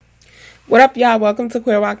What up, y'all? Welcome to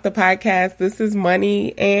Queer Walk, the podcast. This is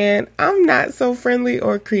Money, and I'm not so friendly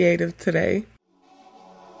or creative today.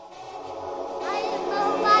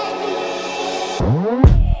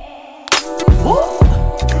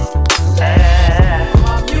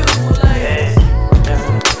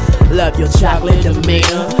 Love your chocolate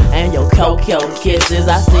demeanor and your cocoa kisses.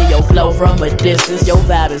 I see your flow from a distance. Your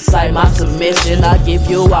vibe inside my submission. I give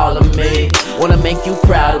you all of me. Wanna make you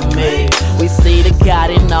proud of me. We see the God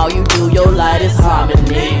in all you do. Your light is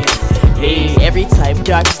harmony. Hey, every type,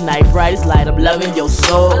 darkest night, brightest light. I'm loving your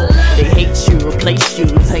soul. They hate you, replace you,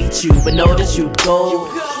 taint you, but know that you go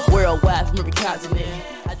worldwide from every continent.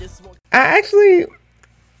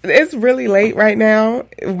 It's really late right now,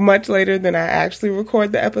 much later than I actually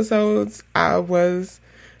record the episodes. I was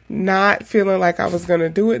not feeling like I was going to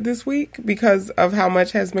do it this week because of how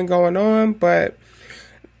much has been going on. But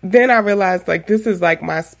then I realized this is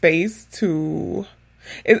my space to,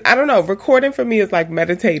 I don't know, recording for me is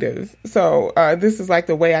meditative. So this is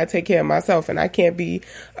the way I take care of myself. And I can't be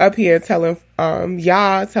up here telling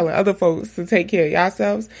telling other folks to take care of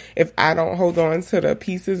yourselves if I don't hold on to the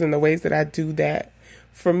pieces and the ways that I do that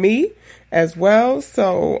for me as well.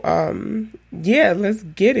 So let's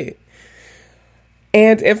get it.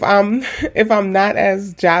 And if I'm not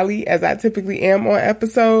as jolly as I typically am on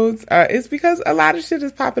episodes, it's because a lot of shit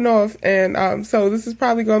is popping off, and so this is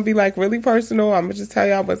probably gonna be really personal. I'm gonna just tell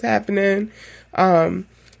y'all what's happening.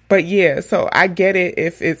 But yeah, so I get it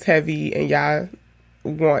if it's heavy and y'all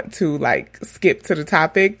want to skip to the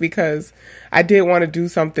topic, because I did want to do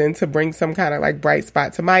something to bring some kind of bright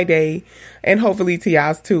spot to my day, and hopefully to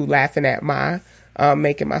y'all's too, laughing at my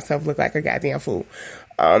making myself look like a goddamn fool.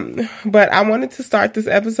 But I wanted to start this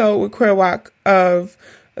episode with Queer Walk of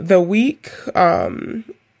the week, and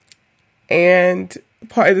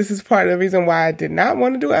this is part of the reason why I did not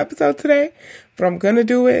want to do an episode today, but I'm gonna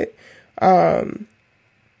do it.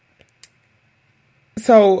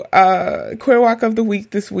 So, Queer Walk of the week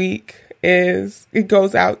this week it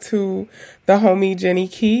goes out to the homie Jenny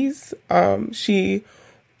Keys. She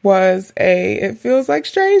was it feels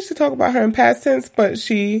strange to talk about her in past tense, but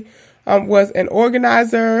she was an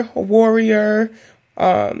organizer, a warrior,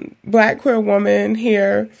 Black queer woman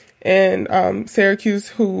here in Syracuse,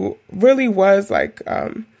 who really was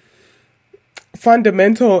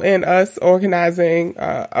fundamental in us organizing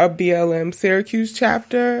a BLM Syracuse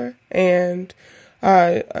chapter. And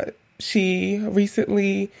she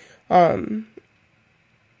recently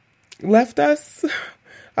left us.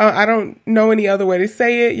 I don't know any other way to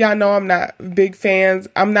say it. Y'all know I'm not a big fan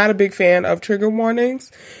of trigger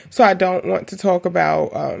warnings, so I don't want to talk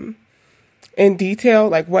about in detail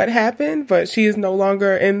what happened, but she is no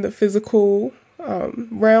longer in the physical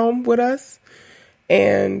realm with us.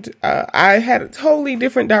 And I had a totally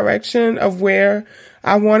different direction of where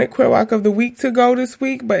I wanted Queer Walk of the week to go this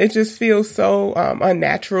week, but it just feels so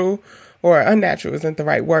unnatural. Or unnatural isn't the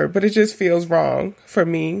right word, but it just feels wrong for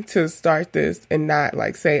me to start this and not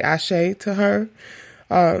say ashe to her.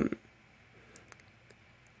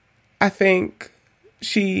 I think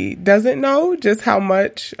she doesn't know just how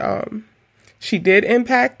much she did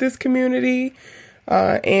impact this community,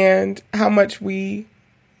 and how much we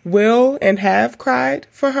will and have cried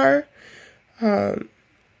for her. And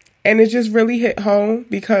it just really hit home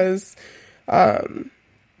because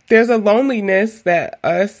there's a loneliness that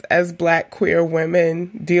us as Black queer women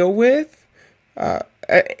deal with,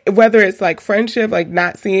 whether it's friendship,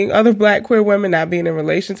 not seeing other Black queer women, not being in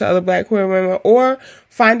relation to other Black queer women, or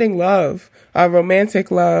finding love,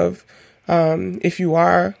 romantic love. If you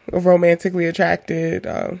are romantically attracted,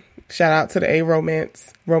 shout out to the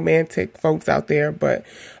romantic folks out there, but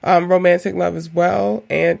romantic love as well.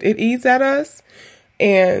 And it eats at us,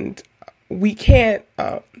 and we can't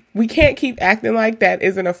keep acting like that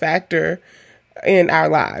isn't a factor in our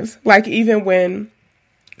lives. Even when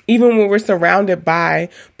we're surrounded by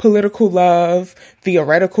political love,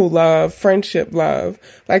 theoretical love, friendship love,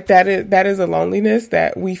 that is a loneliness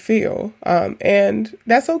that we feel. And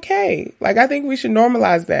that's okay. I think we should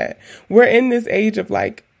normalize that. We're in this age of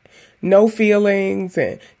no feelings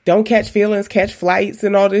and don't catch feelings, catch flights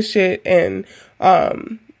and all this shit. And,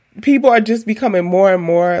 people are just becoming more and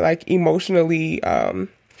more emotionally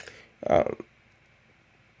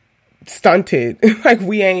stunted.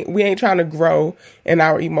 We ain't trying to grow in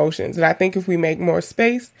our emotions. And I think if we make more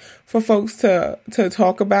space for folks to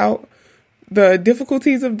talk about the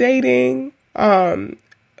difficulties of dating,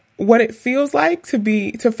 what it feels like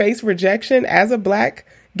to face rejection as a Black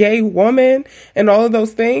gay woman and all of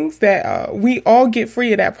those things, that we all get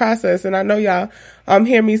free of that process. And I know y'all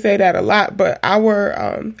hear me say that a lot, but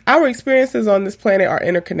our experiences on this planet are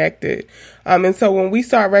interconnected. And so when we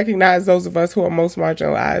start recognize those of us who are most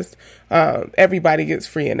marginalized, everybody gets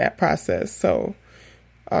free in that process. So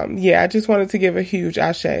I just wanted to give a huge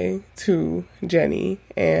ashe to Jenny,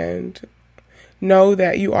 and know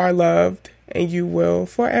that you are loved and you will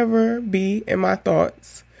forever be in my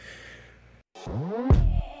thoughts.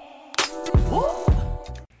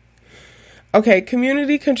 Okay,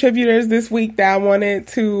 community contributors this week that I wanted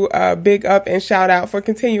to big up and shout out for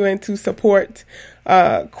continuing to support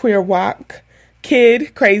Queer WOC.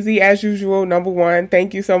 Kid, crazy as usual, number one.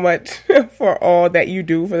 Thank you so much for all that you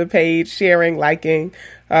do for the page, sharing, liking,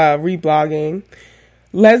 reblogging.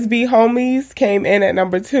 Lesbi Homies came in at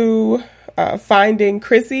number 2. Finding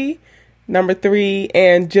Chrissy, number 3,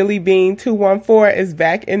 and Jilly Bean 214 is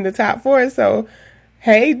back in the top 4. So,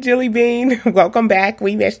 hey, Jilly Bean, welcome back.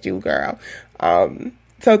 We missed you, girl.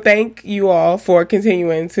 So thank you all for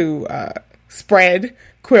continuing to spread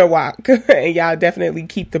Queer WOC, and y'all definitely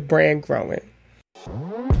keep the brand growing.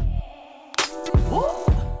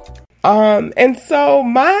 And so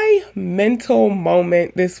my mental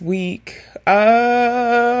moment this week,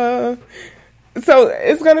 so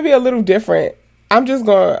it's going to be a little different. I'm just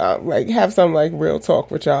going to have some real talk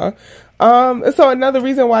with y'all. So another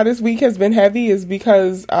reason why this week has been heavy is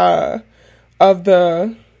because of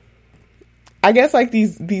the, I guess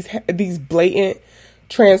these blatant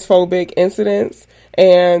transphobic incidents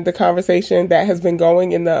and the conversation that has been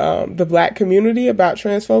going in the Black community about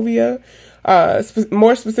transphobia,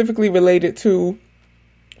 more specifically related to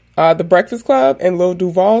the Breakfast Club and Lil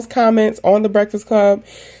Duval's comments on the Breakfast Club.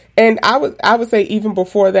 And I would say even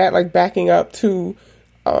before that, backing up to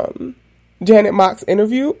Janet Mock's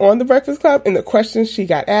interview on the Breakfast Club and the questions she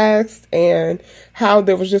got asked and how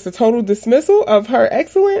there was just a total dismissal of her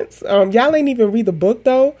excellence. Y'all ain't even read the book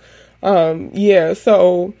though.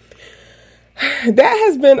 So that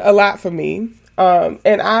has been a lot for me.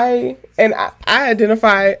 And I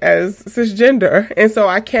identify as cisgender, and so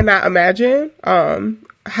I cannot imagine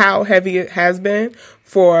how heavy it has been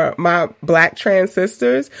for my Black trans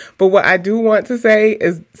sisters. But what I do want to say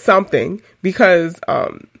is something, because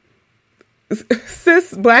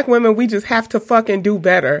cis Black women, we just have to fucking do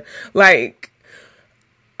better.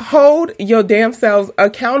 Hold your damn selves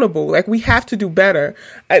accountable. We have to do better.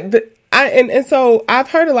 And so I've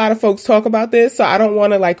heard a lot of folks talk about this, so I don't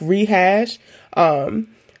want to rehash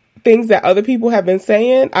things that other people have been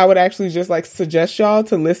saying. I would actually just suggest y'all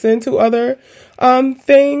to listen to other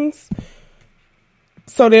things.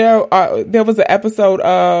 So there was an episode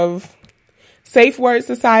of Safe Word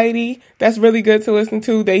Society that's really good to listen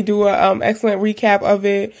to. They do an excellent recap of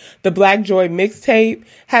it. The Black Joy mixtape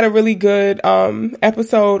had a really good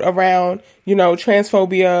episode around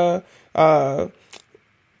transphobia and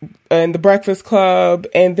the Breakfast Club,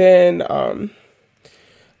 and then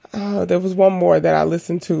there was one more that I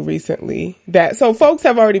listened to recently so folks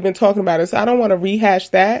have already been talking about it, so I don't want to rehash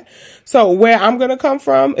that. So where I'm going to come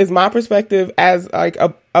from is my perspective as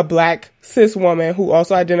a Black cis woman who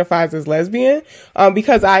also identifies as lesbian,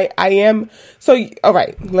 because I am. So, all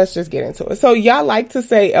right, let's just get into it. So y'all like to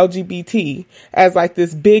say LGBT as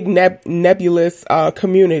this big nebulous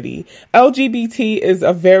community. LGBT is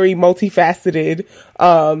a very multifaceted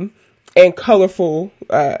and colorful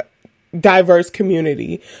diverse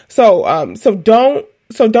community. So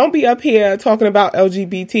don't be up here talking about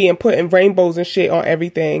LGBT and putting rainbows and shit on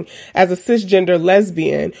everything as a cisgender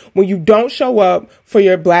lesbian when you don't show up for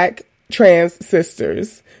your Black trans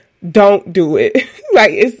sisters. Don't do it.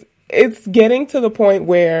 It's getting to the point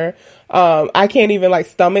where I can't even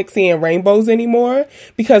stomach seeing rainbows anymore,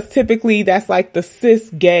 because typically that's the cis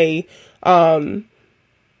gay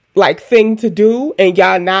thing to do, and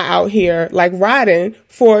y'all not out here riding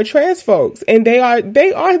for trans folks, and they are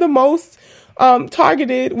the most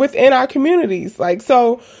targeted within our communities.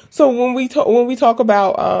 So when we talk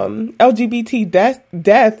about LGBT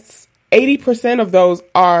deaths, 80% of those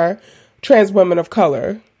are trans women of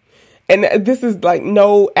color. And this is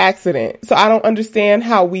no accident. So I don't understand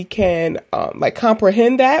how we can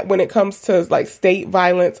comprehend that when it comes to state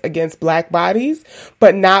violence against Black bodies,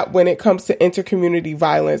 but not when it comes to intercommunity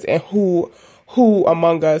violence and who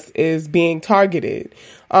among us is being targeted.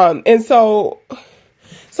 And so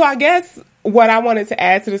I guess what I wanted to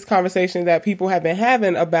add to this conversation that people have been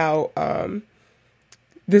having about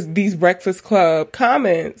these Breakfast Club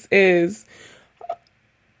comments is,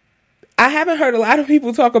 I haven't heard a lot of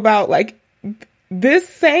people talk about this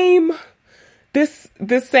same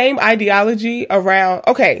ideology around.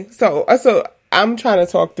 Okay, so I'm trying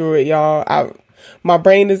to talk through it, y'all. My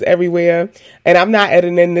brain is everywhere, and I'm not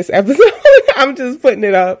editing this episode. I'm just putting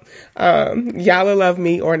it up. Y'all will love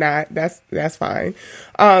me or not. That's fine.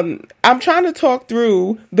 I'm trying to talk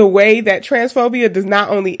through the way that transphobia does not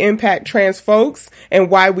only impact trans folks and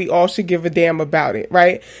why we all should give a damn about it,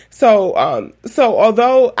 right? So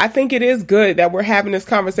although I think it is good that we're having this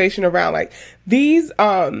conversation around like these,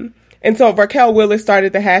 and so Raquel Willis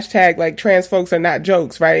started the hashtag like trans folks are not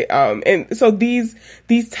jokes, right? And so these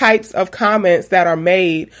types of comments that are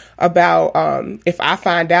made about, if I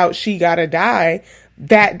find out she gotta die,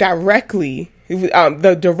 that directly,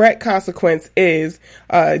 the direct consequence is,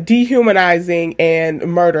 dehumanizing and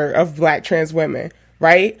murder of Black trans women,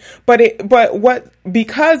 right?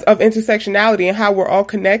 Because of intersectionality and how we're all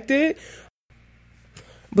connected,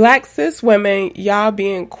 Black cis women, y'all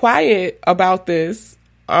being quiet about this,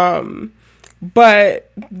 but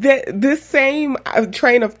this same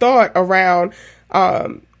train of thought around,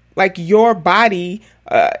 like your body,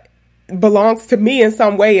 belongs to me in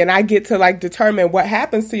some way and I get to like determine what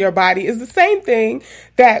happens to your body is the same thing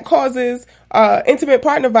that causes, intimate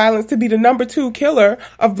partner violence to be the number 2 killer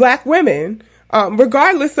of Black women,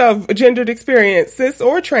 regardless of gendered experience, cis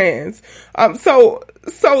or trans. So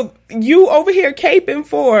you over here caping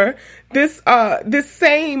for this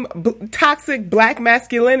same toxic Black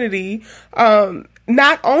masculinity,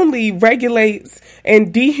 not only regulates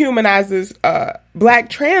and dehumanizes, Black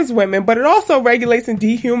trans women, but it also regulates and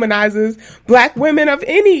dehumanizes Black women of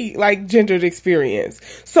any like gendered experience.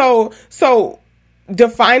 So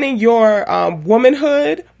defining your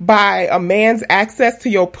womanhood by a man's access to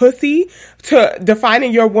your pussy, to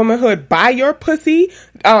defining your womanhood by your pussy,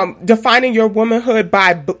 defining your womanhood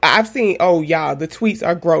by, I've seen, oh y'all, the tweets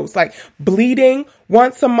are gross, like bleeding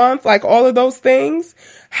once a month, like all of those things.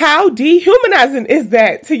 How dehumanizing is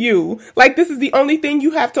that to you? Like this is the only thing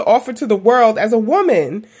you have to offer to the world as a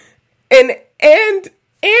woman. And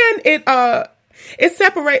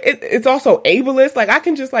it's also ableist. Like I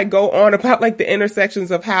can just like go on about like the intersections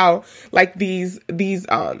of how like these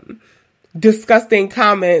disgusting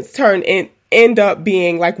comments end up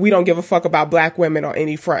being like, we don't give a fuck about Black women on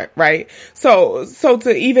any front, right? So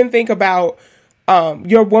to even think about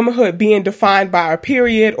your womanhood being defined by a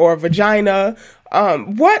period or a vagina,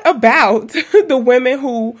 what about the women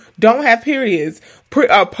who don't have periods,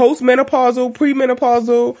 postmenopausal,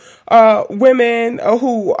 premenopausal women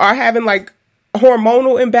who are having like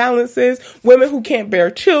hormonal imbalances, women who can't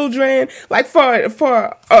bear children, like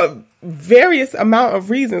for a various amount of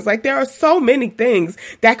reasons. Like there are so many things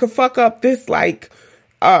that could fuck up this like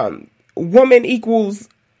woman equals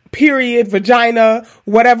period, vagina,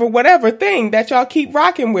 whatever thing that y'all keep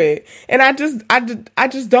rocking with. And I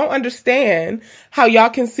just don't understand how y'all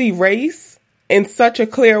can see race in such a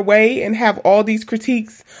clear way and have all these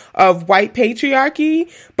critiques of white patriarchy,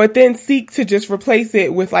 but then seek to just replace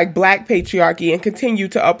it with like Black patriarchy and continue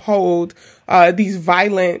to uphold these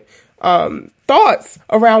violent thoughts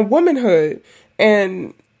around womanhood.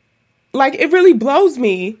 And like it really blows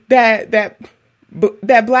me that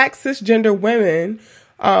Black cisgender women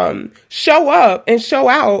show up and show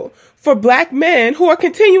out for Black men who are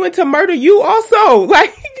continuing to murder you also.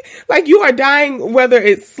 Like you are dying, whether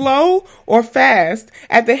it's slow or fast,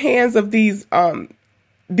 at the hands of these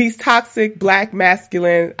toxic Black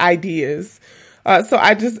masculine ideas. So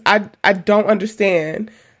I don't understand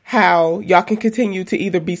how y'all can continue to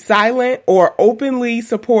either be silent or openly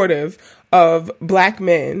supportive of Black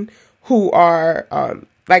men who are,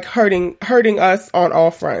 like hurting us on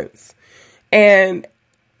all fronts. And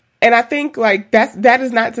I think like that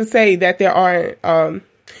is not to say that there aren't,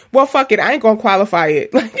 well, fuck it. I ain't gonna qualify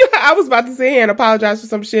it. Like I was about to sit here and apologize for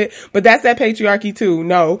some shit, but that's that patriarchy too.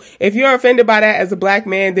 No, if you're offended by that as a Black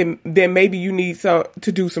man, then maybe you need to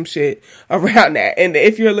do some shit around that. And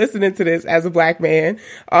if you're listening to this as a Black man,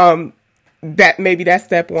 that's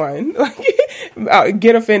step one.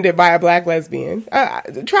 Get offended by a Black lesbian.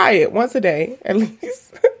 Try it once a day at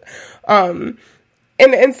least.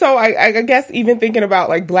 And so I guess even thinking about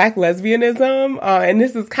like Black lesbianism, and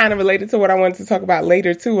this is kind of related to what I wanted to talk about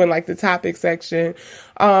later too in like the topic section.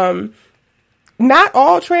 Not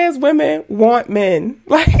all trans women want men.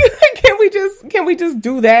 Like, can we just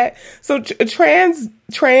do that? So transness,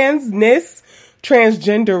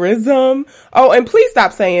 transgenderism. Oh, and please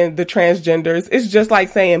stop saying the transgenders. It's just like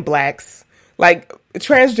saying Blacks. Like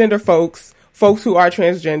transgender folks who are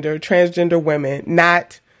transgender women,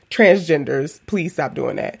 not transgenders. Please stop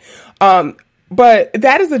doing that. But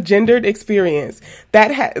that is a gendered experience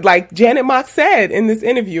that like Janet Mock said in this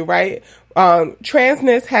interview, right?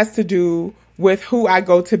 Transness has to do with who I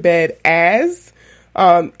go to bed as,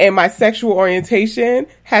 and my sexual orientation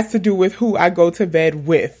has to do with who I go to bed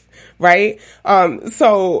with. right?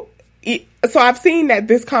 So I've seen that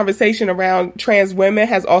this conversation around trans women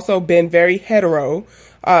has also been very hetero,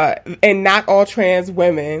 and not all trans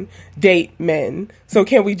women date men. So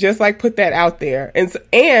can we just like put that out there?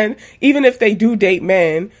 And even if they do date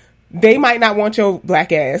men, they might not want your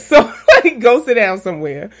black ass. So like go sit down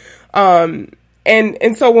somewhere.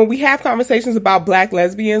 And so when we have conversations about black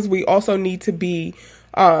lesbians, we also need to be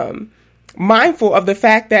mindful of the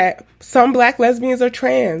fact that some black lesbians are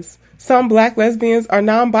trans. Some black lesbians are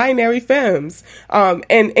non-binary femmes,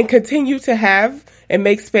 and continue to have and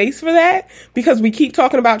make space for that, because we keep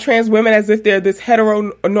talking about trans women as if they're this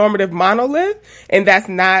heteronormative monolith, and that's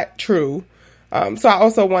not true. So I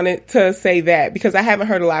also wanted to say that, because I haven't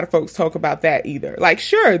heard a lot of folks talk about that either. Like,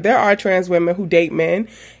 sure, there are trans women who date men,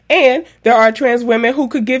 and there are trans women who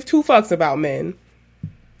could give two fucks about men.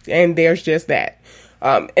 And there's just that.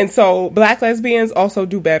 And so black lesbians also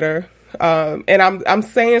do better. And I'm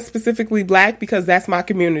saying specifically black because that's my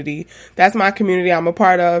community. That's my community I'm a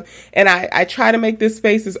part of. And I try to make this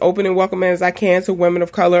space as open and welcoming as I can to women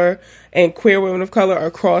of color and queer women of color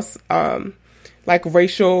across, like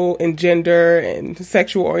racial and gender and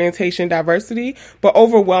sexual orientation diversity. But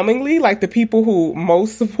overwhelmingly, like the people who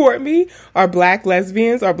most support me are black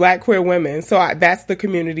lesbians or black queer women. So that's the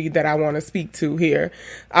community that I want to speak to here.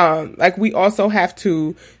 Like we also have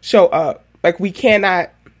to show up. Like we cannot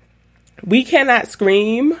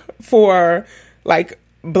scream for like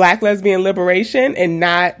black lesbian liberation and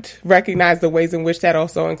not recognize the ways in which that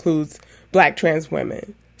also includes black trans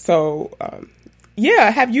women. So,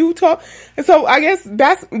 yeah, have you talked? So I guess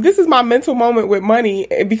this is my mental moment with money,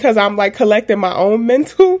 because I'm like collecting my own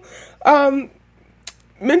mental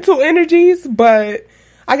energies. But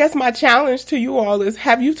I guess my challenge to you all is,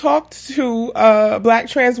 have you talked to a black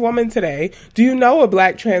trans woman today? Do you know a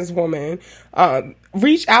black trans woman?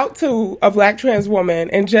 Reach out to a black trans woman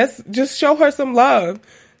and just show her some love.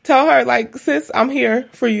 Tell her, like, sis, I'm here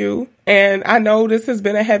for you. And I know this has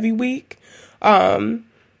been a heavy week.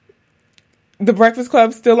 The Breakfast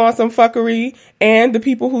Club's still on some fuckery, and the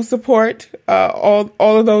people who support all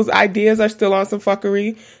of those ideas are still on some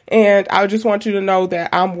fuckery. And I just want you to know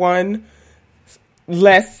that I'm one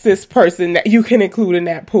less cis person that you can include in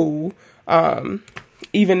that pool,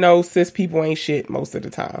 even though cis people ain't shit most of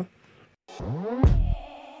the time.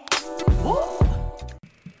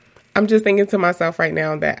 I'm just thinking to myself right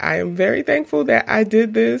now that I am very thankful that I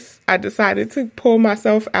did this. I decided to pull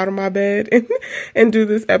myself out of my bed and do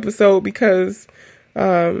this episode, because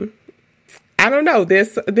I don't know,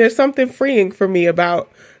 there's something freeing for me about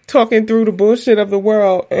talking through the bullshit of the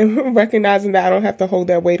world and recognizing that I don't have to hold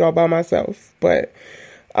that weight all by myself. But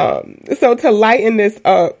so to lighten this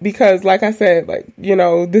up, because like I said, like, you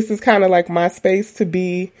know, this is kind of like my space to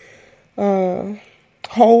be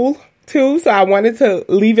whole too. So I wanted to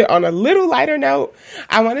leave it on a little lighter note.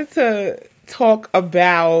 I wanted to talk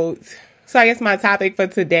about, so I guess my topic for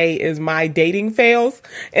today is my dating fails.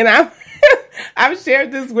 And I've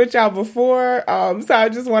shared this with y'all before. So I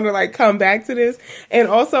just want to like come back to this, and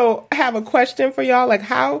also have a question for y'all. Like,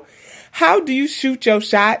 how do you shoot your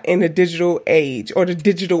shot in the digital age, or the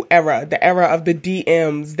digital era, the era of the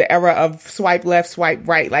DMs, the era of swipe left, swipe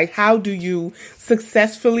right? Like, how do you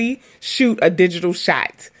successfully shoot a digital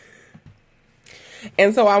shot?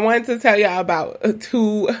 And so I wanted to tell y'all about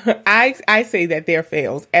two, I say that they're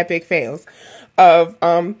fails, epic fails of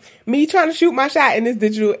me trying to shoot my shot in this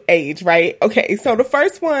digital age, right? Okay, so the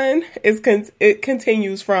first one is it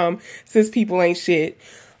continues from cis people ain't shit.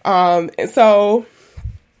 And so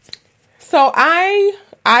I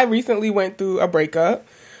recently went through a breakup.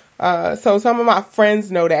 So some of my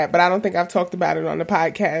friends know that, but I don't think I've talked about it on the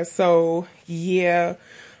podcast. So yeah,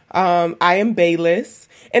 I am bayless,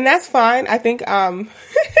 and that's fine. I think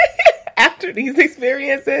after these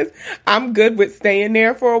experiences, I'm good with staying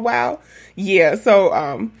there for a while. Yeah,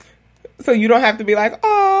 so you don't have to be like,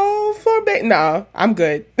 oh, for no, I'm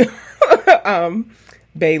good.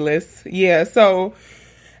 Bayless. Yeah, so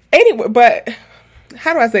anyway, but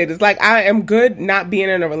how do I say this? Like, I am good not being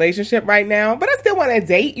in a relationship right now, but I still want to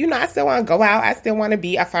date. You know, I still want to go out. I still want to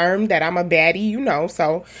be affirmed that I'm a baddie, you know.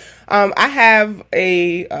 So, I have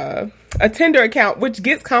a Tinder account, which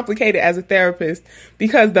gets complicated as a therapist,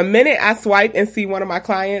 because the minute I swipe and see one of my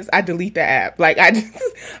clients, I delete the app. Like,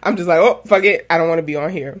 I'm just like, oh, fuck it. I don't want to be on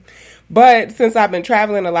here. But since I've been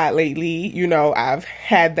traveling a lot lately, you know, I've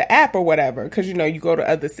had the app or whatever, because, you know, you go to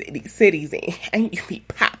other cities and you be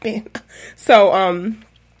popping. So,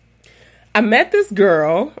 I met this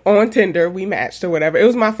girl on Tinder. We matched or whatever. It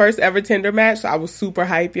was my first ever Tinder match, so I was super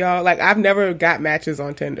hype, y'all. Like, I've never got matches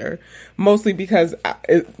on Tinder, mostly because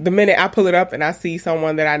the minute I pull it up and I see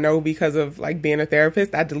someone that I know because of, like, being a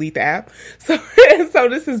therapist, I delete the app. So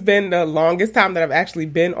this has been the longest time that I've actually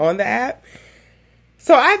been on the app.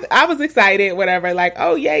 So I was excited, whatever, like,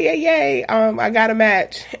 oh, yay. I got a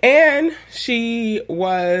match. And she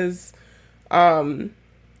was, like,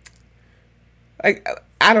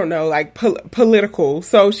 I don't know, like political.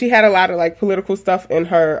 So she had a lot of like political stuff in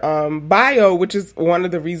her bio, which is one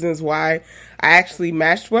of the reasons why I actually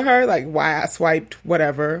matched with her, like why I swiped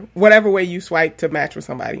whatever way you swipe to match with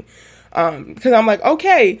somebody. Because I'm like,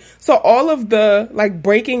 okay, so all of the like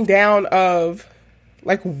breaking down of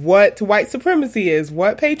like what white supremacy is,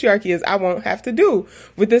 what patriarchy is, I won't have to do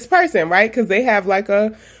with this person, right? Because they have like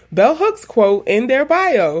a Bell Hooks quote in their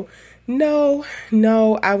bio. No,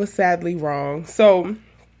 I was sadly wrong. So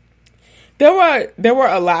there were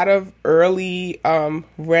a lot of early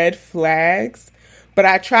red flags, but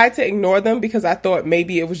I tried to ignore them because I thought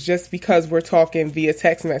maybe it was just because we're talking via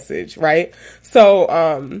text message, right?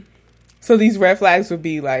 So these red flags would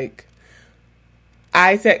be like,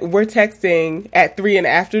 we're texting at 3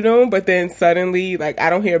 p.m, but then suddenly like I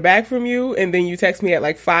don't hear back from you, and then you text me at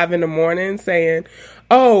like 5 a.m. saying,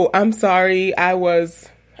 "Oh, I'm sorry, I was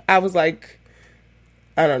like,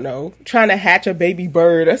 I don't know, trying to hatch a baby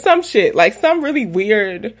bird," or some shit, like some really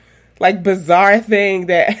weird, like bizarre thing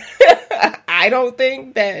that I don't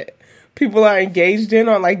think that people are engaged in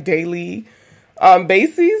on like daily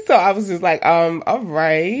basis. So I was just like, all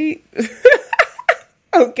right.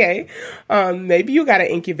 Okay. Maybe you got an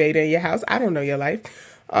incubator in your house. I don't know your life.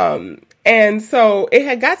 And so it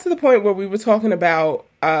had got to the point where we were talking about,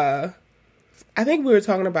 I think we were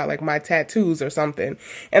talking about like my tattoos or something.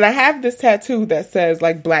 And I have this tattoo that says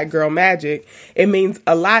like Black Girl Magic. It means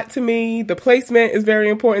a lot to me. The placement is very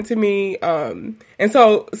important to me. And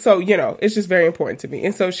so, you know, it's just very important to me.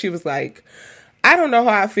 And so she was like, I don't know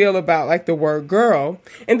how I feel about like the word girl.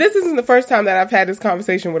 And this isn't the first time that I've had this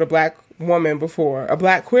conversation with a Black woman before, a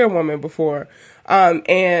Black queer woman before.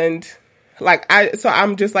 And like,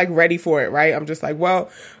 I'm just like ready for it, right? I'm just like, well,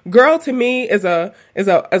 girl to me is a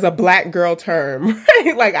Black girl term,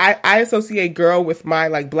 right? Like I associate girl with my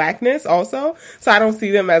like Blackness also. So I don't see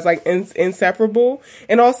them as like inseparable.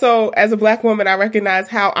 And also as a Black woman, I recognize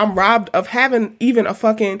how I'm robbed of having even a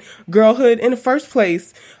fucking girlhood in the first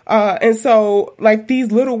place. And so like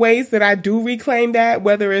these little ways that I do reclaim that,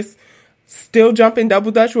 whether it's still jumping double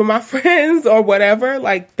dutch with my friends or whatever,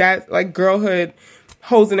 like that, like girlhood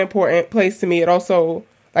holds an important place to me. It also,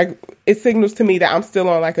 like, it signals to me that I'm still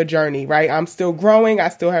on, like, a journey, right? I'm still growing. I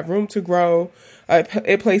still have room to grow.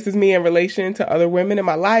 It places me in relation to other women in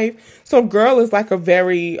my life. So girl is, like, a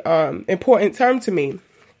very important term to me.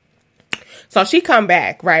 So she come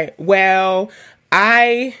back, right? Well,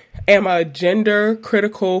 I am a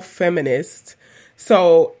gender-critical feminist,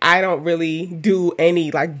 so I don't really do any,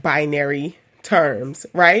 like, binary terms,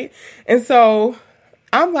 right? And so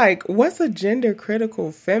I'm like, what's a gender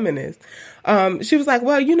critical feminist? She was like,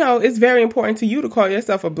 well, you know, it's very important to you to call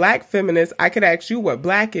yourself a Black feminist. I could ask you what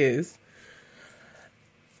Black is.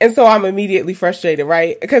 And so I'm immediately frustrated,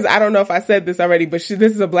 right? Because I don't know if I said this already, but this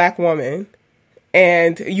is a Black woman.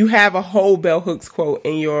 And you have a whole Bell Hooks quote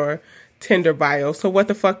in your Tinder bio. So what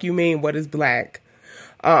the fuck you mean? What is Black?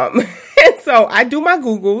 And so I do my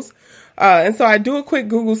Googles. And so I do a quick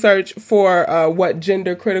Google search for what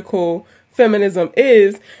gender critical feminism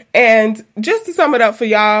is, and just to sum it up for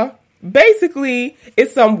y'all, basically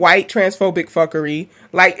it's some white transphobic fuckery.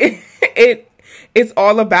 Like it's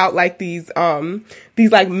all about like these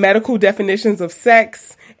like medical definitions of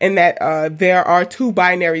sex, and that there are two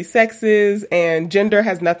binary sexes and gender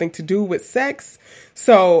has nothing to do with sex.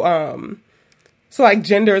 So like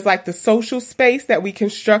gender is like the social space that we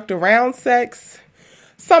construct around sex,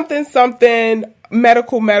 something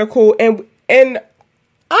medical, and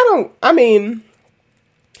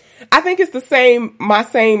I think it's my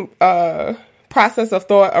same process of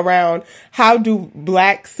thought around how do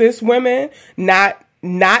Black cis women not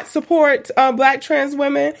support Black trans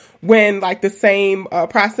women when like the same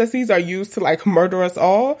processes are used to like murder us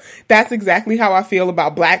all. That's exactly how I feel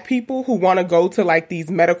about Black people who want to go to like these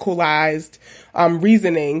medicalized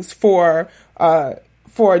reasonings for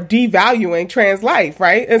devaluing trans life,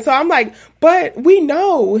 right? And so I'm like, but we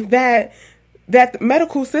know that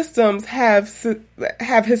medical systems have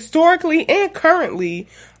historically and currently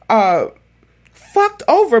fucked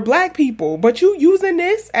over Black people, but you using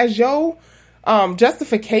this as your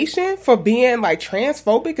justification for being like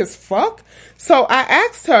transphobic as fuck. So I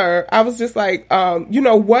asked her, I was just like, you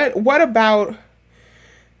know, what about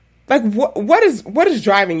like, what is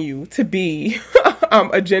driving you to be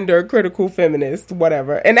a gender critical feminist,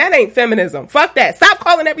 whatever? And that ain't feminism. Fuck that. Stop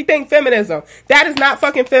calling everything feminism. That is not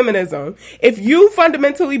fucking feminism. If you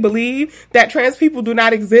fundamentally believe that trans people do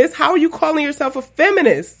not exist, how are you calling yourself a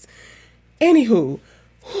feminist? Anywho,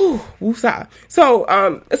 woosah.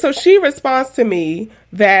 So she responds to me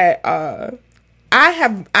that I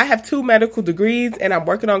have 2 medical degrees and I'm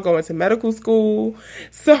working on going to medical school.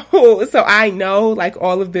 So I know like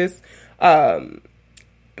all of this,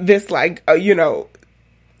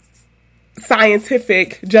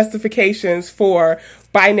 scientific justifications for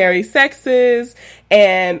binary sexes,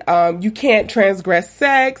 and you can't transgress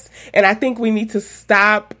sex. And I think we need to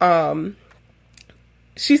stop.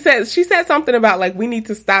 She said something about like we need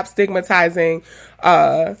to stop stigmatizing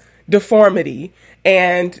deformity,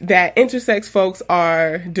 and that intersex folks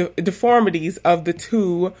are deformities of the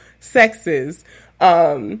 2 sexes,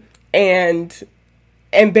 and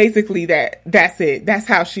basically that's it. That's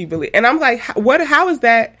how she believes. And I'm like, how is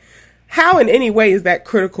that? How in any way is that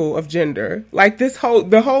critical of gender? Like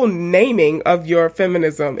the whole naming of your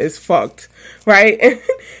feminism is fucked, right?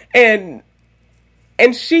 And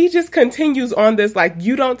she just continues on this, like,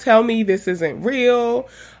 you don't tell me this isn't real.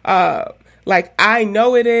 Like, I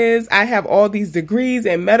know it is. I have all these degrees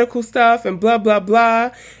and medical stuff and blah, blah, blah.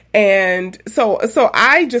 And so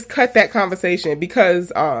I just cut that conversation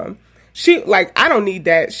because, she, like, I don't need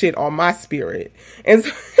that shit on my spirit. And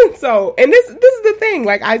so this is the thing.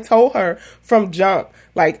 Like, I told her from jump,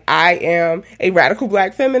 like, I am a radical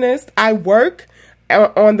Black feminist. I work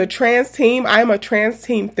on the trans team. I'm a trans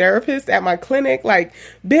team therapist at my clinic. Like,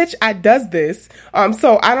 bitch, I does this.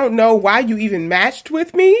 So I don't know why you even matched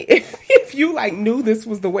with me if you like knew this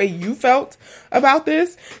was the way you felt about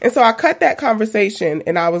this. And so I cut that conversation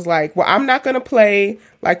and I was like, well, I'm not going to play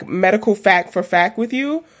like medical fact for fact with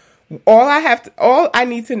you. All I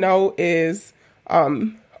need to know is,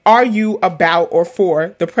 are you about or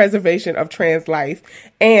for the preservation of trans life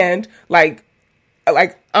and like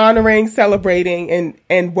honoring, celebrating,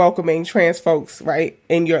 and welcoming trans folks, right,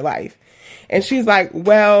 in your life? And she's like,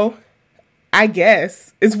 well, I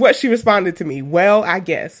guess, is what she responded to me. Well, I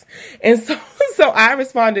guess. And so I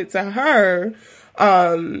responded to her,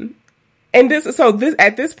 and this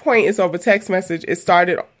at this point, it's over text message. It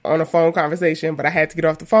started on a phone conversation, but I had to get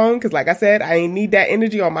off the phone because, like I said, I didn't need that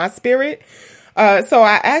energy on my spirit. So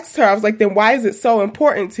I asked her, I was like, then why is it so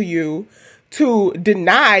important to you to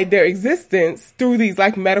deny their existence through these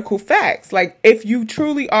like medical facts? Like, if you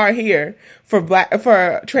truly are here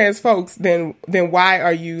for trans folks, then why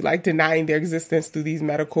are you like denying their existence through these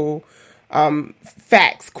medical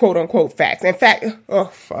facts, quote unquote facts? In fact, oh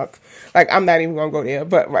fuck, like I'm not even gonna go there,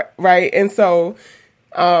 but right. And so,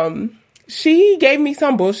 she gave me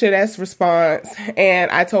some bullshit ass response, and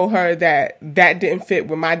I told her that didn't fit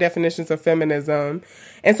with my definitions of feminism.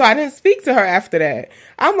 And so I didn't speak to her after that.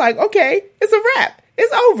 I'm like, okay, it's a wrap.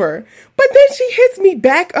 It's over. But then she hits me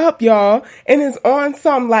back up, y'all, and is on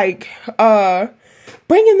some like,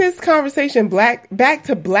 bringing this conversation back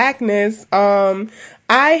to Blackness. I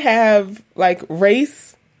have like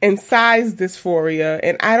race and size dysphoria,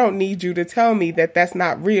 and I don't need you to tell me that that's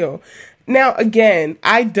not real. Now, again,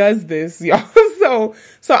 I does this, y'all.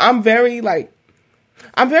 So I'm very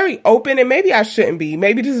open, and maybe I shouldn't be.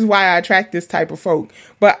 Maybe this is why I attract this type of folk.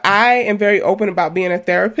 But I am very open about being a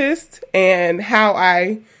therapist, and how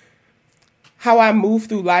I move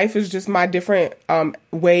through life is just my different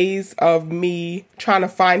ways of me trying to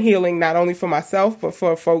find healing, not only for myself, but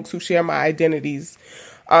for folks who share my identities.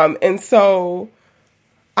 And so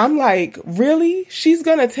I'm like, really? She's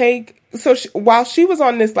going to take... So while she was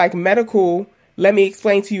on this like medical, let me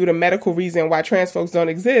explain to you the medical reason why trans folks don't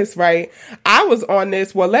exist, right? I was on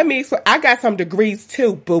this, well, let me explain. I got some degrees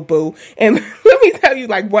too, boo-boo. And let me tell you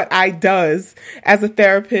like what I does as a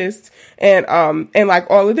therapist and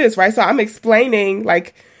like all of this, right? So I'm explaining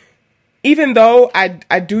like, even though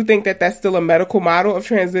I do think that that's still a medical model of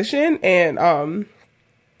transition and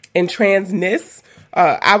transness,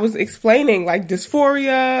 I was explaining like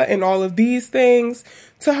dysphoria and all of these things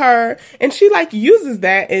to her, and she like uses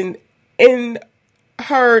that in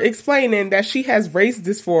her explaining that she has race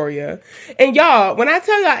dysphoria. And y'all, when I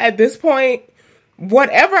tell y'all at this point,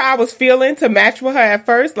 whatever I was feeling to match with her at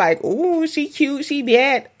first, like, ooh, she cute, she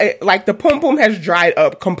bad, like the pum-pum has dried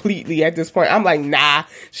up completely at this point. I'm like, nah,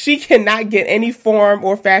 she cannot get any form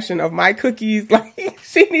or fashion of my cookies. Like,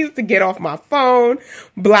 she needs to get off my phone,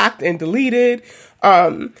 blocked and deleted.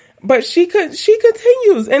 But she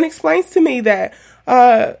continues and explains to me that,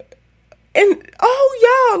 And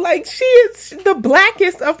oh y'all, like she is the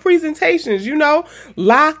blackest of presentations, you know,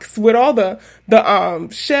 locks with all the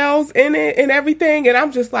shells in it and everything. And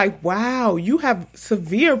I'm just like, wow, you have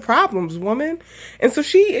severe problems, woman. And so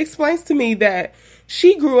she explains to me that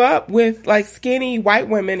she grew up with like skinny white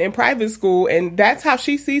women in private school, and that's how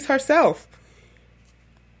she sees herself.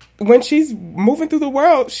 When she's moving through the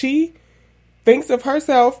world, she thinks of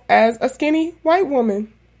herself as a skinny white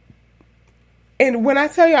woman. And when I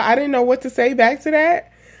tell you I didn't know what to say back to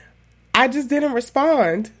that, I just didn't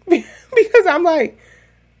respond because I'm like,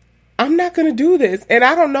 I'm not going to do this. And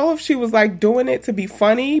I don't know if she was like doing it to be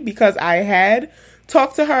funny because I had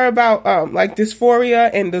talked to her about like dysphoria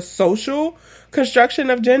and the social construction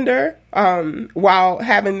of gender while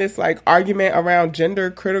having this like argument around gender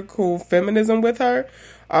critical feminism with her.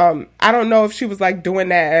 I don't know if she was like doing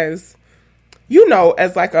that as, you know,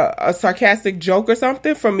 as like a sarcastic joke or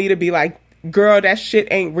something for me to be like, girl, that shit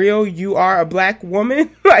ain't real. You are a black woman.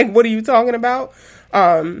 Like, what are you talking about?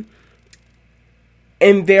 And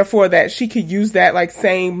therefore that she could use that like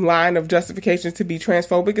same line of justification to be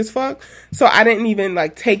transphobic as fuck. So I didn't even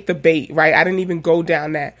like take the bait, right? I didn't even go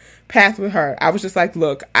down that path with her. I was just like,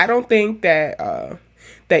 look, I don't think that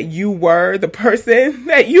that you were the person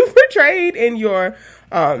that you portrayed in your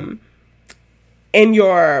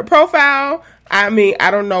profile. I mean,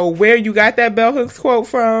 I don't know where you got that bell hooks quote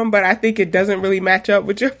from, but I think it doesn't really match up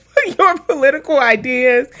with your political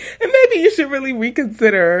ideas. And maybe you should really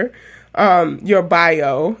reconsider your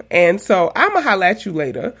bio. And so I'm gonna holla at you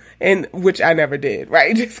later, and which I never did,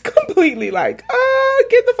 right? Just completely like,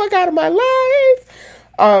 get the fuck out of my life.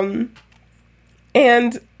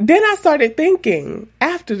 And then I started thinking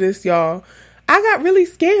after this, y'all, I got really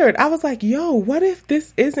scared. I was like, yo, what if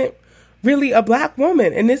this isn't really a black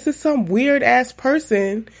woman, and this is some weird ass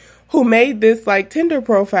person who made this like Tinder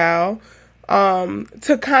profile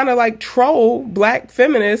to kind of like troll black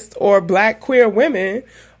feminists or black queer women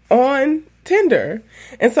on Tinder.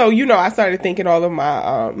 And so, you know, I started thinking all of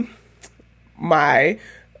my my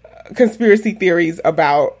conspiracy theories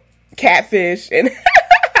about catfish and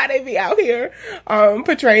how they be out here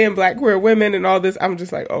portraying black queer women and all this. I'm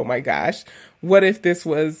just like, oh my gosh, what if this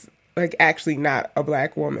was like actually not a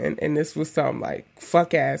black woman and this was some like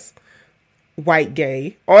fuck ass white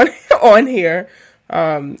gay on here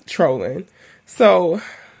trolling. So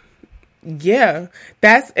yeah,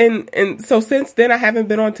 that's and so since then I haven't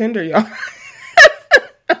been on Tinder, y'all.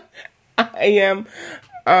 I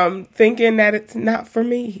am thinking that it's not for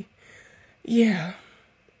me. Yeah.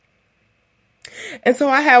 And so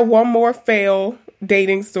I have one more fail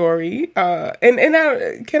dating story. Can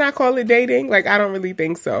I call it dating? Like, I don't really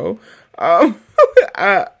think so. I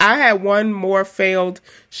had one more failed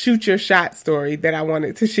shoot your shot story that I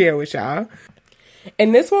wanted to share with y'all.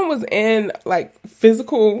 And this one was in like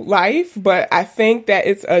physical life, but I think that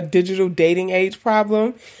it's a digital dating age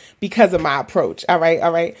problem because of my approach. All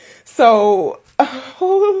right. So,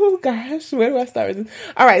 oh gosh, where do I start with this?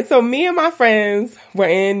 All right. So me and my friends were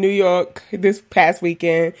in New York this past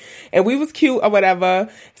weekend and we was cute or whatever.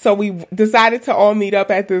 So we decided to all meet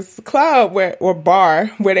up at this club or bar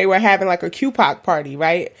where they were having like a QPOC party,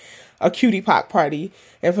 right? A cutie POC party.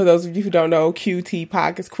 And for those of you who don't know,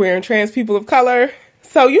 QT-POC is queer and trans people of color.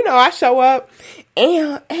 So, you know, I show up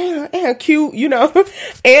and cute, you know,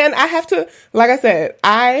 and I have to, like I said,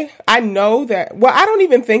 I know that, well, I don't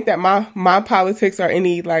even think that my politics are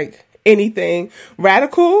anything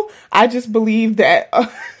radical. I just believe that,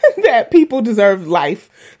 that people deserve life.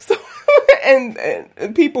 So,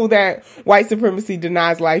 and people that white supremacy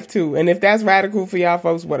denies life too. And if that's radical for y'all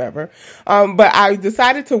folks, whatever. But I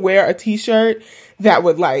decided to wear a t-shirt that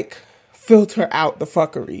would like filter out the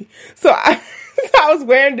fuckery. So I was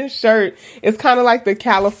wearing this shirt. It's kind of like the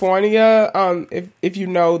California, if you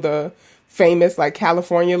know the famous like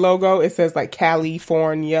California logo, it says like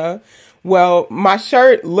California. Well, my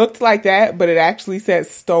shirt looked like that, but it actually said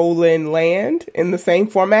Stolen Land in the same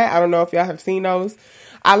format. I don't know if y'all have seen those.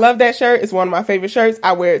 I love that shirt. It's one of my favorite shirts.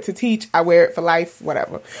 I wear it to teach. I wear it for life,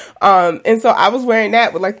 whatever. And so I was wearing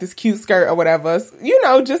that with like this cute skirt or whatever, you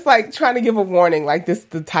know, just like trying to give a warning, like this is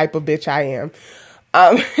the type of bitch I am.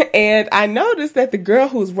 And I noticed that the girl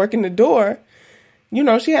who was working the door, you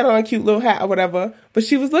know, she had on a cute little hat or whatever, but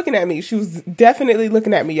she was looking at me. She was definitely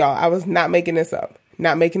looking at me, y'all. I was not making this up.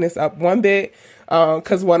 Not making this up one bit,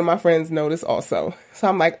 because one of my friends noticed also. So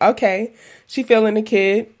I'm like, okay, she feeling the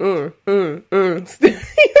kid. You know, this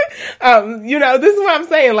is what I'm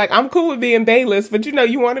saying. Like, I'm cool with being bayless, but you know,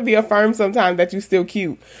 you want to be affirmed sometimes that you still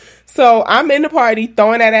cute. So I'm in the party,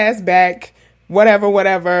 throwing that ass back,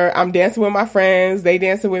 whatever. I'm dancing with my friends. They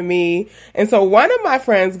dancing with me. And so one of my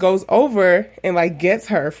friends goes over and like gets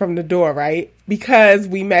her from the door, right? Because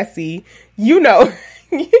we messy, you know,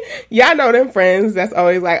 y'all know them friends that's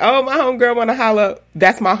always like, oh, my homegirl want to holla.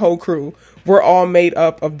 That's my whole crew. We're all made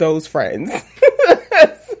up of those friends.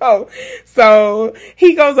 So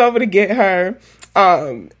he goes over to get her.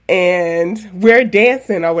 And we're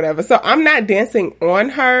dancing or whatever. So I'm not dancing on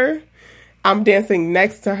her. I'm dancing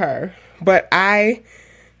next to her. But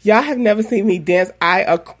y'all have never seen me dance.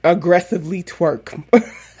 I aggressively twerk.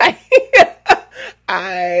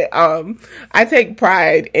 I take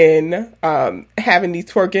pride in having these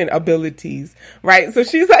twerking abilities, right? So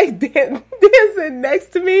she's like dancing next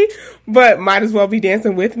to me, but might as well be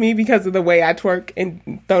dancing with me because of the way I twerk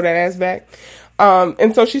and throw that ass back.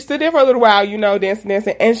 And so she stood there for a little while, you know, dancing,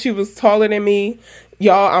 and she was taller than me.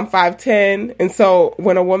 Y'all, I'm 5'10", and so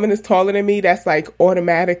when a woman is taller than me, that's like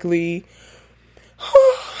automatically,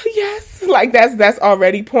 yes, like that's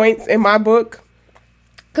already points in my book.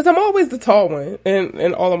 Because I'm always the tall one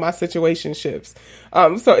in all of my situationships.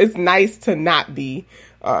 So it's nice to not be.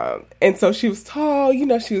 And so she was tall, you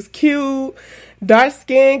know, she was cute, dark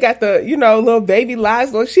skin, got the, you know, little baby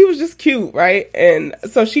lies. Well, she was just cute, right? And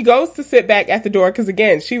so she goes to sit back at the door because,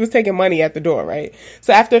 again, she was taking money at the door, right?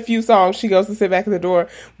 So after a few songs, she goes to sit back at the door,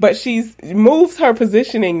 but she's moves her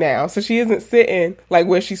positioning now. So she isn't sitting like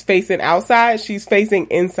where she's facing outside. She's facing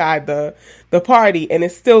inside the party and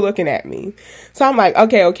is still looking at me. So I'm like,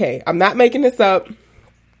 okay. I'm not making this up.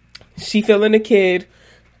 She feeling the kid.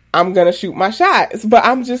 I'm going to shoot my shots. But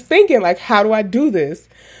I'm just thinking, like, how do I do this?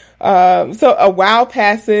 So a while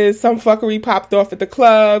passes, some fuckery popped off at the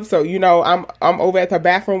club. So, you know, I'm over at the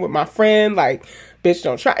bathroom with my friend, like, bitch,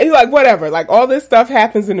 don't try. Like, whatever. Like, all this stuff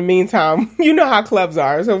happens in the meantime. You know how clubs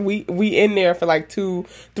are. So we in there for like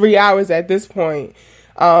 2-3 hours at this point.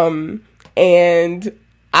 And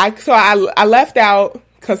I left out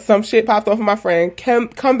because some shit popped off of my friend,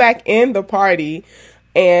 come back in the party.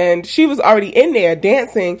 And she was already in there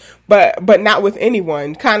dancing, but not with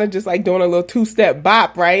anyone, kind of just like doing a little 2-step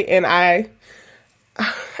bop, right? And I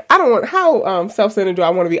don't want, how self-centered do I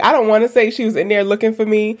want to be? I don't want to say she was in there looking for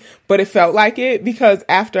me, but it felt like it because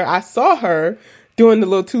after I saw her doing the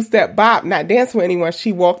little 2-step bop, not dancing with anyone,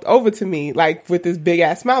 she walked over to me like with this big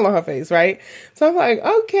ass smile on her face, right? So I'm like,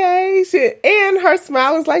 okay, shit. And her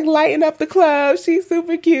smile is like lighting up the club. She's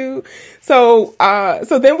super cute. So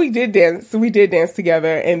then we did dance. We did dance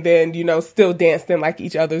together and then, you know, still danced in like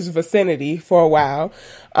each other's vicinity for a while.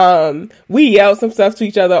 We yelled some stuff to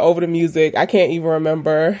each other over the music. I can't even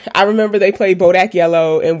remember. I remember they played Bodak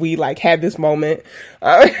Yellow and we like had this moment,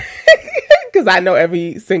 cause I know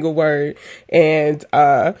every single word and,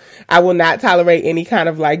 I will not tolerate any kind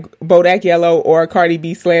of like Bodak Yellow or Cardi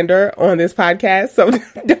B slander on this podcast. So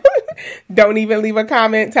don't even leave a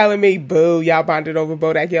comment telling me, boo, y'all bonded over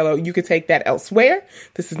Bodak Yellow. You could take that elsewhere.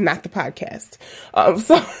 This is not the podcast.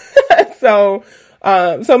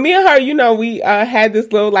 So me and her, you know, we had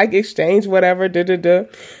this little like exchange, whatever,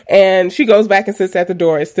 and she goes back and sits at the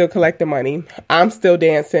door, is still collecting money. I'm still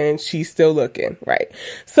dancing. She's still looking, right?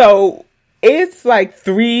 So it's like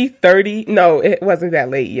 3:30. No, it wasn't that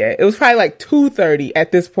late yet. It was probably like 2:30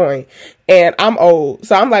 at this point, and I'm old.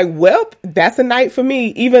 So I'm like, well, that's a night for me,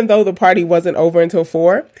 even though the party wasn't over until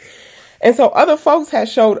 4. And so other folks had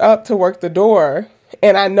showed up to work the door.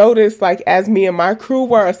 And I noticed, like, as me and my crew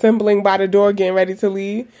were assembling by the door, getting ready to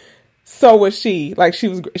leave, so was she. Like,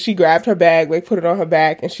 she grabbed her bag, like, put it on her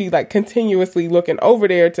back, and she, like, continuously looking over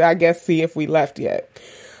there to, I guess, see if we left yet.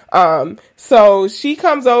 So she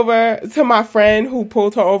comes over to my friend who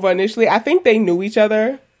pulled her over initially. I think they knew each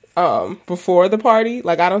other, before the party.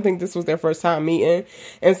 Like, I don't think this was their first time meeting.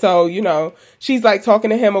 And so, you know, she's, like, talking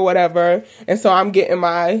to him or whatever. And so I'm getting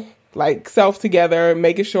my like self together,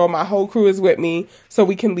 making sure my whole crew is with me so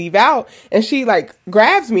we can leave out. And she like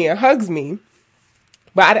grabs me and hugs me,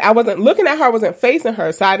 but I wasn't looking at her. I wasn't facing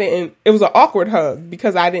her. So it was an awkward hug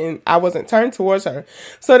because I wasn't turned towards her.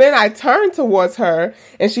 So then I turned towards her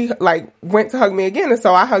and she like went to hug me again. And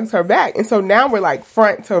so I hugged her back. And so now we're like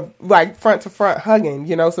front to front hugging,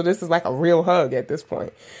 you know, so this is like a real hug at this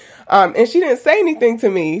point. And she didn't say anything to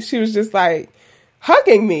me. She was just like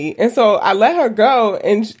hugging me. And so I let her go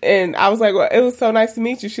and I was like, well, it was so nice to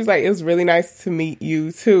meet you. She's like, it was really nice to meet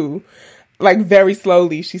you too. Like very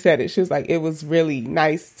slowly she said it. She was like, it was really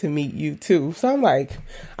nice to meet you too. So I'm like,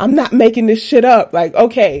 I'm not making this shit up. Like,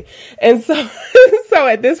 okay. And so, so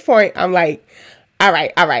at this point I'm like, all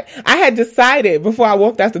right. I had decided before I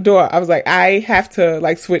walked out the door, I was like, I have to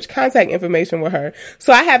like switch contact information with her.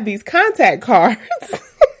 So I have these contact cards.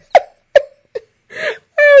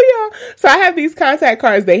 Oh, So I have these contact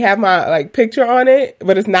cards. They have my like picture on it,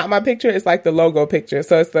 but it's not my picture. It's like the logo picture.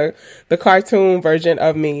 So it's the cartoon version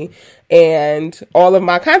of me and all of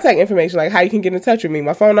my contact information, like how you can get in touch with me,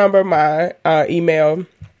 my phone number, my email,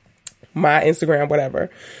 my Instagram, whatever.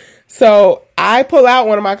 So I pull out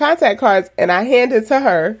one of my contact cards and I hand it to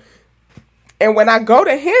her. And when I go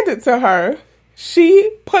to hand it to her,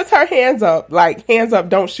 she puts her hands up, like, hands up,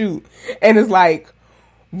 don't shoot. And is like,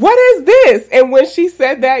 what is this? And when she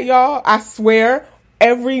said that, y'all, I swear,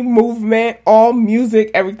 every movement, all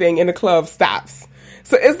music, everything in the club stops.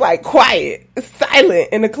 So it's like quiet, silent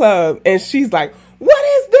in the club. And she's like, what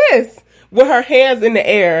is this? With her hands in the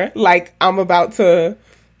air, like I'm about to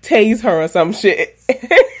tase her or some shit.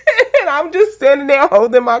 And I'm just standing there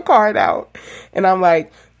holding my card out. And I'm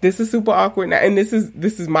like, this is super awkward now. And this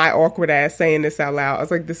is my awkward ass saying this out loud. I was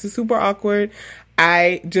like, this is super awkward.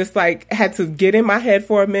 I just like had to get in my head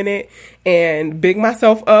for a minute and big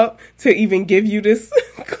myself up to even give you this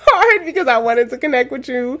card because I wanted to connect with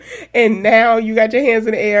you. And now you got your hands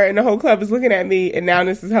in the air and the whole club is looking at me. And now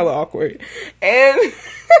this is hella awkward. And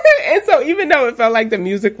and so even though it felt like the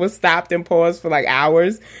music was stopped and paused for like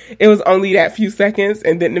hours, it was only that few seconds.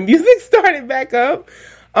 And then the music started back up.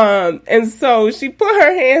 And so she put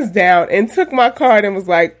her hands down and took my card and was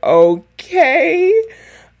like, okay.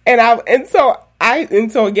 And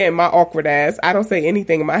so again, my awkward ass, I don't say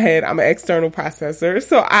anything in my head. I'm an external processor.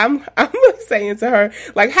 So I'm saying to her,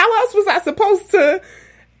 like, how else was I supposed to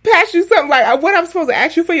pass you something? Like, what I'm supposed to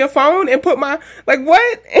ask you for your phone and put my, like,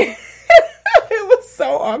 what? It was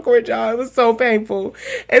so awkward, y'all. It was so painful.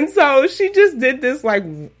 And so she just did this, like,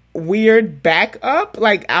 weird back up,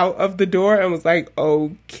 like, out of the door and was like,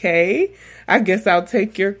 okay, I guess I'll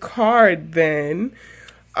take your card then.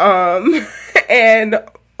 And,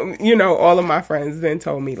 you know, all of my friends then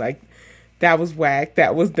told me, like, that was whack.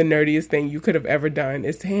 That was the nerdiest thing you could have ever done,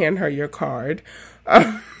 is to hand her your card.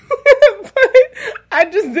 But I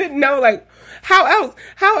just didn't know, like, how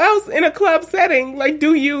else in a club setting, like,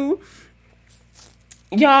 do you,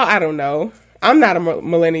 y'all, I don't know. I'm not a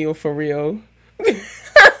millennial for real.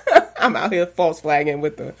 I'm out here false flagging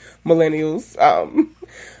with the millennials.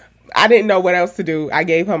 I didn't know what else to do. I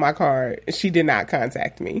gave her my card. She did not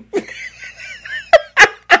contact me.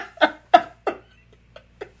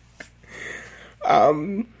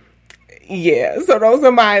 Yeah, so those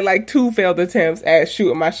are my like 2 failed attempts at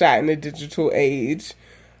shooting my shot in the digital age.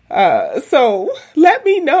 So let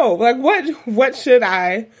me know, like, what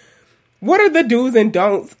are the do's and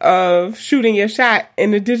don'ts of shooting your shot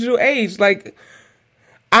in the digital age? Like,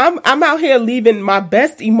 I'm out here leaving my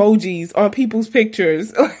best emojis on people's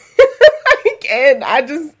pictures. And I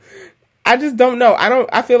just don't know.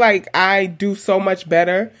 I feel like I do so much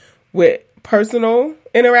better with personal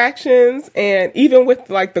interactions, and even with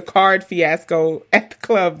like the card fiasco at the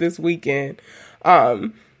club this weekend, I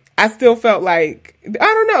still felt like, I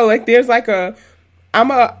don't know, like there's like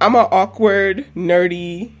I'm a awkward,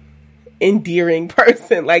 nerdy, endearing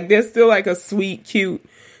person. Like there's still like a sweet,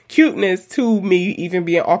 cuteness to me even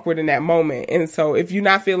being awkward in that moment. And so if you're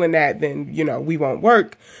not feeling that, then, you know, we won't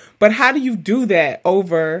work. But how do you do that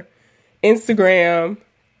over Instagram,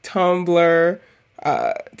 Tumblr,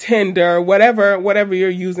 Tinder, whatever you're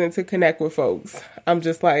using to connect with folks? I'm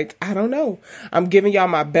just like, I don't know. I'm giving y'all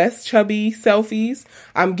my best chubby selfies.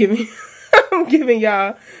 I'm giving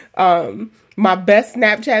y'all my best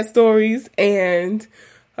Snapchat stories, and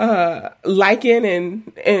liking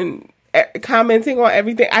and commenting on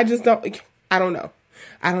everything. I don't know.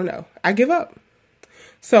 I give up.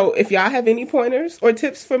 So if y'all have any pointers or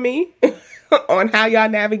tips for me on how y'all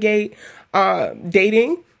navigate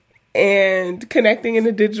dating and connecting in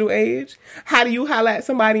the digital age, how do you holler at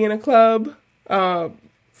somebody in a club?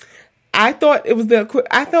 I thought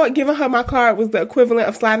giving her my card was the equivalent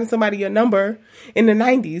of sliding somebody your number in the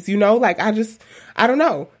 90s, you know? Like, I don't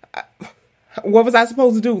know. What was I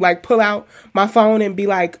supposed to do? Like, pull out my phone and be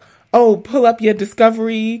like, oh, pull up your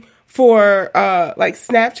discovery for, like,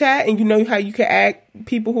 Snapchat, and you know how you can add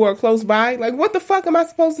people who are close by? Like, what the fuck am I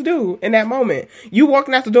supposed to do in that moment? You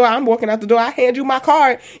walking out the door, I'm walking out the door, I hand you my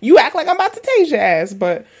card, you act like I'm about to tase your ass,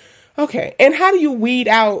 but, okay. And how do you weed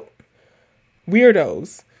out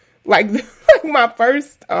weirdos? Like my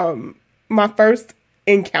first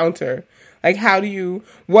encounter, like,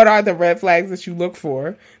 what are the red flags that you look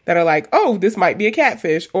for that are like, oh, this might be a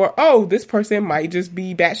catfish, or, oh, this person might just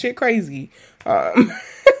be batshit crazy,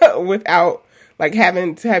 without like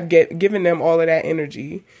having to have given them all of that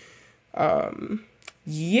energy.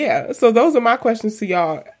 Yeah. So those are my questions to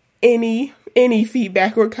y'all. Any any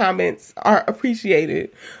feedback or comments are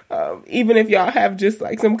appreciated. Even if y'all have just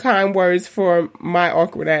like some kind words for my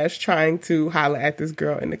awkward ass trying to holler at this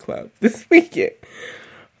girl in the club this weekend.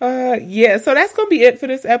 Yeah, so that's going to be it for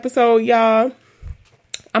this episode, y'all.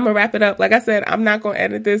 I'm going to wrap it up. Like I said, I'm not going to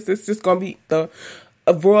edit this. This is just going to be the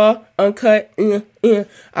raw, uncut. I'm going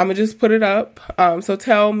to just put it up. So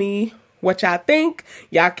tell me what y'all think.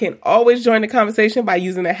 Y'all can always join the conversation by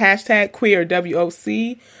using the hashtag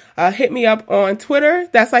QueerWOC. Hit me up on Twitter.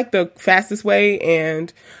 That's like the fastest way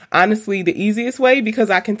and honestly the easiest way because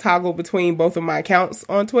I can toggle between both of my accounts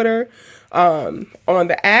on Twitter on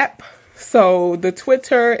the app. So the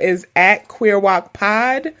Twitter is at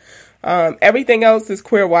QueerWalkPod. Everything else is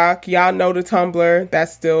QueerWalk. Y'all know the Tumblr.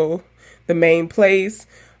 That's still the main place.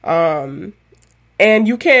 And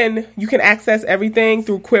you can access everything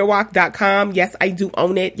through queerwalk.com. Yes, I do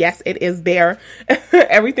own it. Yes, it is there.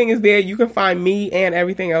 Everything is there. You can find me and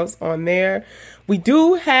everything else on there. We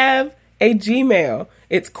do have a Gmail.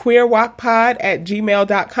 It's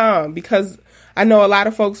queerwalkpod@gmail.com because I know a lot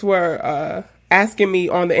of folks were asking me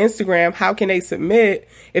on the Instagram, how can they submit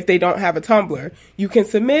if they don't have a Tumblr? You can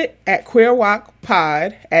submit at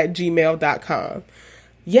queerwalkpod@gmail.com.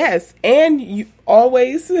 Yes, and you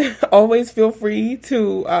always feel free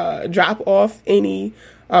to drop off any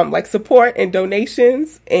like support and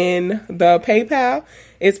donations in the PayPal.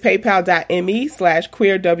 It's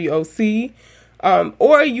paypal.me/queerwoc.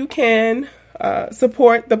 Or you can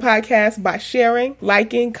support the podcast by sharing,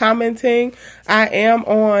 liking, commenting. I am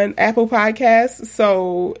on Apple Podcasts,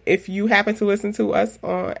 so if you happen to listen to us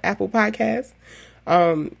on Apple Podcasts,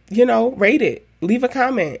 rate it. Leave a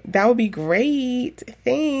comment. That would be great.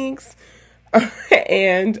 Thanks.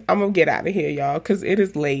 And I'm going to get out of here, y'all, because it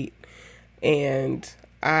is late. And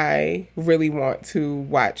I really want to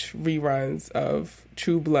watch reruns of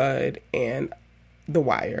True Blood and The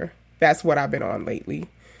Wire. That's what I've been on lately.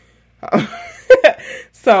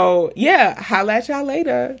 So, yeah. Holla at y'all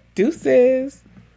later. Deuces.